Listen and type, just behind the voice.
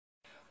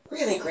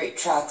really great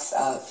tracks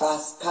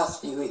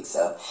past few weeks,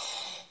 so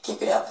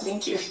keep it up.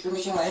 Thank you for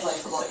making my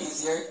life a lot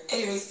easier.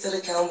 Anyways, still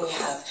to come, we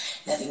have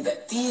Nothing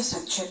But Thieves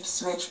with Trip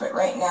Switch, but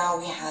right now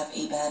we have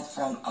a band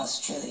from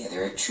Australia.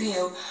 They're a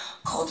trio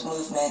called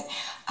Movement.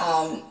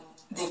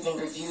 They've been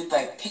reviewed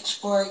by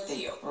Pitchfork.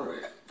 They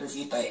were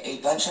reviewed by a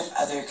bunch of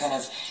other kind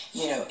of,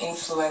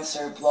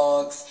 influencer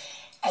blogs.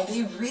 And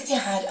they really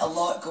had a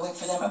lot going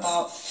for them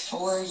about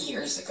 4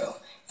 years ago.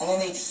 And then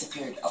they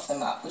disappeared off the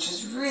map, which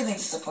is really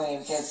disappointing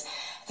because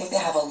I think they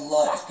have a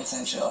lot of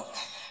potential.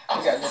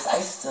 Regardless,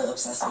 I'm still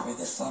obsessed over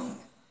this song.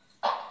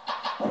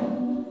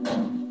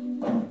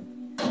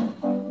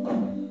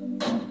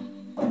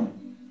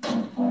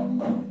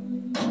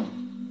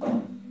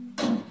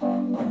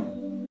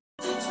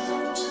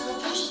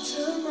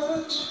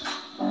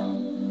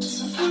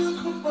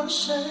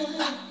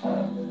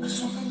 Cause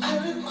we've been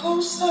getting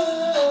closer,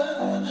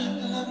 and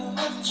I know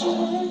that you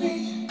want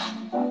me.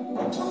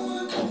 Don't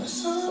wanna give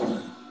this up.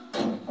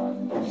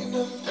 You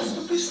know that this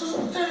could be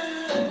something.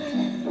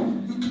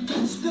 You could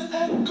dance the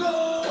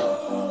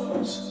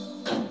echoes.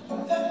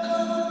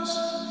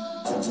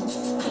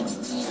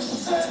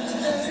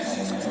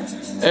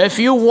 If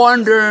you're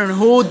wondering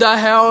who the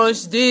hell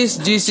is this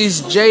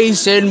is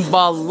Jason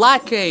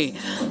Balake,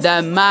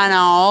 the man and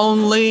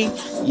only.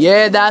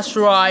 Yeah, that's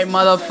right,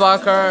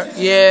 motherfucker.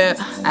 Yeah,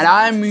 and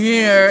I'm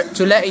here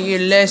to let you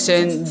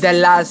listen the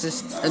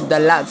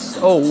last.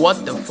 Oh,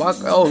 what the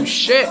fuck? Oh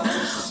shit.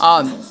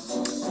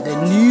 The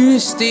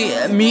newest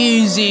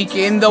music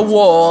in the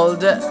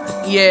world.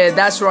 Yeah,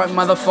 that's right,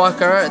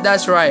 motherfucker.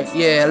 That's right.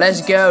 Yeah,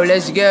 let's go.